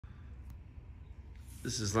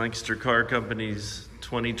This is Lancaster Car Company's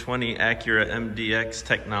 2020 Acura MDX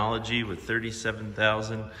Technology with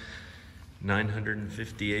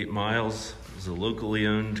 37,958 miles. It was a locally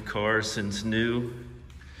owned car since new.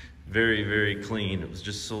 Very, very clean. It was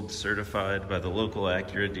just sold certified by the local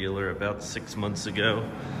Acura dealer about 6 months ago.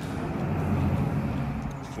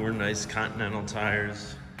 4 nice Continental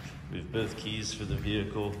tires. We have both keys for the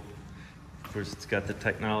vehicle. Of course, it's got the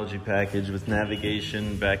technology package with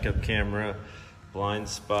navigation, backup camera, blind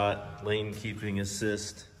spot, lane keeping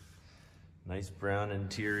assist, nice brown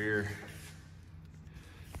interior.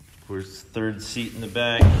 Of course, 3rd seat in the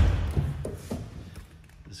back.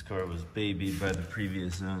 This car was babied by the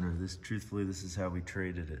previous owner. Truthfully, this is how we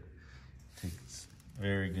traded it. Takes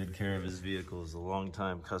very good care of his vehicle. Is a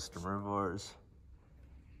longtime customer of ours.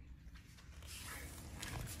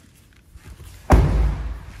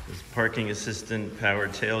 This parking assistant, power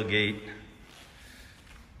tailgate.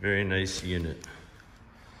 Very nice unit.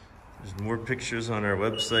 There's more pictures on our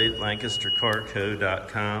website,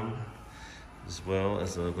 lancastercarco.com, as well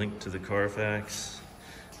as a link to the Carfax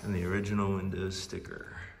and the original Windows sticker.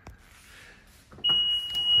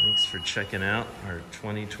 Thanks for checking out our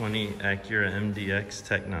 2020 Acura MDX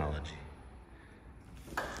Technology.